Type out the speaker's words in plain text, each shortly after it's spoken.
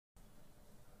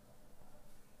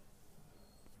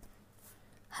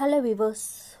Hello viewers,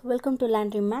 welcome to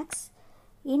Dream Maths.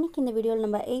 இன்னைக்கு இந்த வீடியோல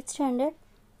நம்ம 8th standard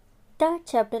 3rd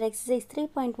chapter exercise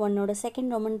 3.1 ஓட second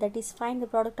Roman, that is find the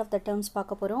product of the terms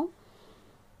பார்க்க போறோம்.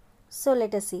 So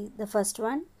let us see the first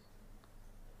one.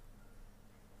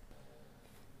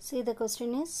 See, the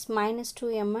question is minus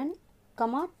 2mn,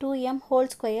 2m whole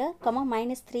square,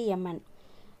 minus 3mn.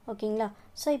 ஓகேங்களா?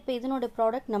 So இப்போ இதனோட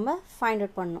product நம்ம find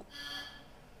out பண்ணணும்.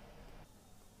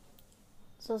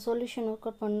 So solution work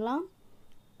out பண்ணலாம்.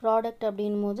 Product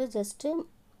அப்படினும்போது just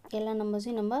எல்லா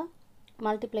நம்பர்ஸையும் நம்ம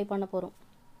மல்டிப்ளை பண்ண போறோம்.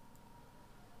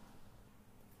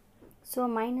 So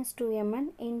minus 2mn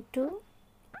into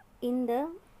இந்த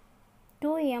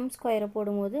 2m ஸ்கொயரை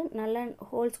போடும்போது நல்ல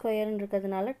ஹோல் ஸ்கொயர்னு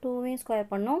இருக்கிறதுனால 2வையும் ஸ்கொயர்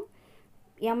பண்ணோம்,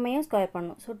 mஐயும் ஸ்கொயர்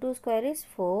பண்ணோம். So 2 square is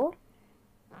 4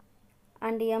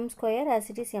 and m square as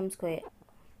it is m square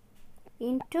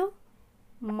into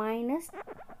minus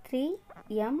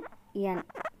 3mn.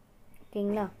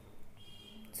 ஓகேங்களா?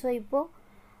 So இப்போ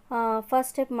first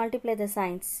step multiply the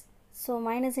signs. So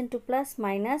minus into plus,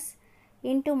 minus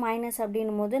into minus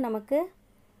அப்படினும்போது நமக்கு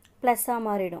plus ஆ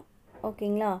மாறிடும்.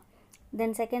 ஓகேங்களா?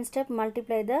 Then second step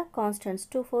multiply the constants.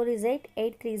 2 4 is 8,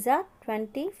 8 3s are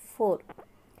 24.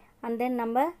 And then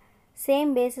நம்ம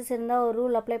same basis இருந்தா ஒரு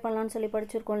rule apply பண்ணலாம்னு சொல்லி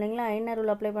படிச்சிருக்கோம் இல்லைங்களா? என்ன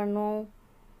rule apply பண்ணோம்?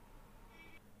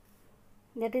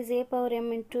 That is a power m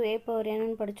into a power n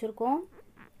ன்னு படிச்சிருக்கோம்.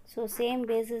 So same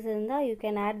basis இருந்தா you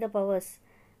can add the powers.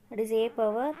 That is a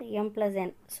power m plus n.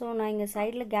 So நான் இங்க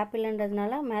சைடில் கேப்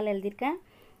இல்லைன்றதுனால மேலே எழுதியிருக்கேன்,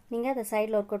 நீங்கள் அதை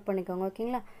சைடில் ஒர்க் அவுட் பண்ணிக்கோங்க.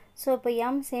 ஓகேங்களா? ஸோ இப்போ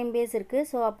m சேம் பேஸ் இருக்குது.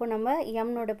 ஸோ அப்போ நம்ம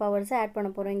mனோட பவர்ஸை ஆட் பண்ண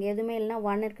போகிறோம். இங்கே எதுவுமே இல்லைனா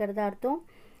 1 இருக்கிறதா அர்த்தம்.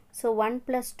 So 1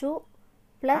 plus 2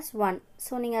 plus 1.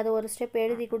 ஸோ நீங்கள் அதை ஒரு ஸ்டெப்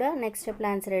எழுதி கூட நெக்ஸ்ட் ஸ்டெப்பில்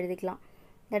ஆன்சர் எழுதிக்கலாம்.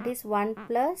 That is 1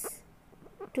 plus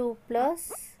 2 plus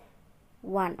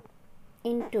 1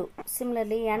 into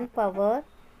similarly n power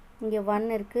இங்கே 1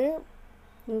 இருக்குது,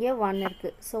 இங்கே 1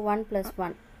 இருக்குது. So 1 plus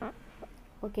 1.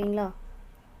 ஓகேங்களா?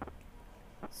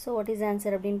 ஸோ வாட் இஸ்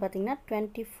ஆன்சர் அப்படின்னு பார்த்தீங்கன்னா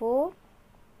 24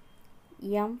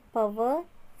 m power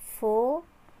 4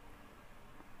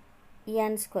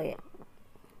 n square.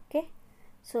 Okay,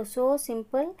 so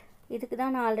simple. இதுக்கு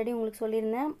தான் நான் ஆல்ரெடி உங்களுக்கு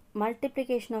சொல்லியிருந்தேன்,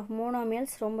 மல்டிப்ளிகேஷன் ஆஃப்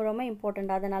மோனோமியல்ஸ் ரொம்ப ரொம்ப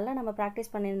இம்பார்ட்டண்ட். அதனால் நம்ம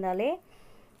ப்ராக்டிஸ் பண்ணியிருந்தாலே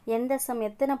எந்த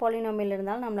எத்தனை பாலினாமியல்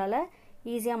இருந்தாலும் நம்மளால்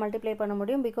ஈஸியாக மல்டிப்ளை பண்ண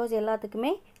முடியும். பிகாஸ்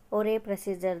எல்லாத்துக்குமே ஒரே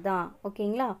ப்ரொசீஜர் தான்.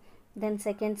 ஓகேங்களா? Then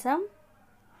second sum.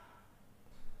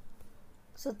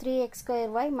 So 3x square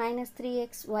y minus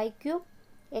 3x y cube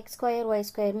x square y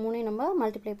square மூணையும் நம்ம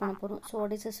மல்டிப்ளை பண்ண போகிறோம். So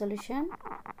what is the solution?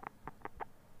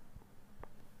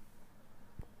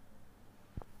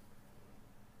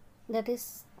 That is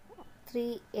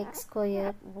 3x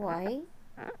square y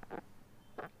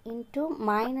into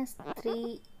minus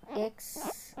 3x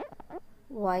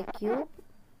y cube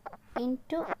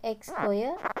into x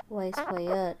square y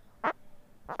square.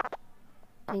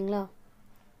 ஓகேங்களா?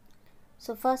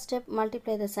 So first step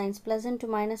multiply the signs. Plus into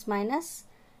minus, minus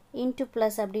into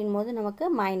plus அப்படின் போது நமக்கு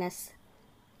minus.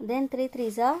 Then 3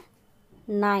 3s are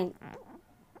 9.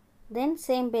 Then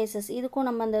same basis. இதுக்கும்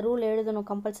நம்ம அந்த rule எழுதணும்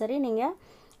compulsory. நீங்கள்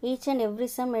each and every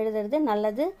sum எழுதுறது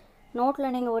நல்லது.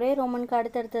 நோட்டில் நீங்கள் ஒரே ரோமனுக்கு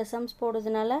அடுத்தடுத்த சம்ஸ்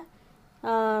போடுறதுனால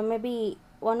மேபி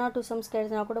 1 or 2 சம்ஸ்க்கு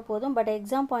எழுதினா கூட போதும். But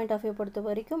exam point of view பொறுத்த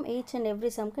வரைக்கும் ஈச் அண்ட் எவ்ரி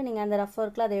சம்க்கு நீங்கள் அந்த ரஃப்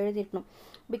ஒர்க்கில் அதை எழுதிருக்கணும்.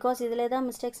 பிகாஸ் இதில் ஏதாவது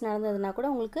மிஸ்டேக்ஸ் நடந்ததுன்னா கூட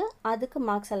உங்களுக்கு அதுக்கு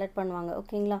மார்க்ஸ் அலர்ட் பண்ணுவாங்க.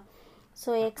 ஓகேங்களா? So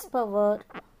X power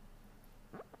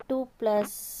 2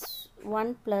 plus 1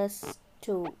 plus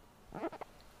 2.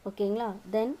 ஓகேங்களா?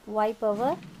 தென் ஒய்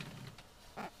பவர்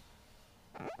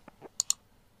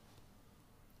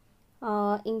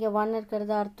இங்கே 1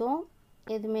 இருக்கிறதா அர்த்தம்.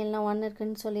 எதுவுமே இல்லைனா 1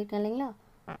 இருக்குன்னு சொல்லியிருக்கேன் இல்லைங்களா?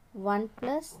 1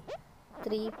 plus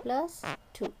 3 plus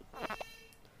 2.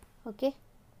 Okay,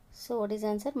 so what is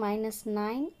answer? Minus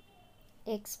 9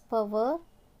 x power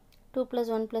 2 plus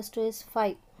 1 plus 2 is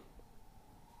 5.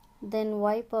 Then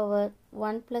y power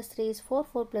 1 plus 3 is 4,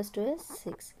 4 plus 2 is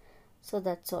 6. So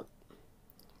that's all.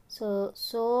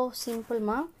 So simple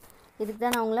ma. இதுக்கு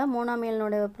தான் நான் உங்களை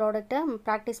மோனோமியலோட ப்ராடக்ட்டை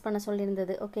ப்ராக்டிஸ் பண்ண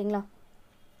சொல்லியிருந்தது. ஓகேங்களா?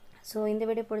 ஸோ இந்த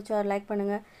வீடியோ பிடிச்சா லைக்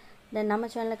பண்ணுங்கள். தென் நம்ம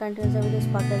சேனலில் கண்டினியூஸாக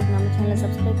வீடியோஸ் பார்க்குறதுக்கு நம்ம சேனலை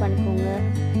சப்ஸ்கிரைப் பண்ணிக்கோங்க.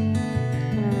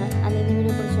 அண்ட் இந்த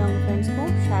வீடியோ பிடிச்சா உங்கள்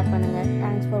ஃப்ரெண்ட்ஸ்க்கும் ஷேர் பண்ணுங்கள்.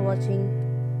 தேங்க்ஸ் ஃபார் வாட்சிங்.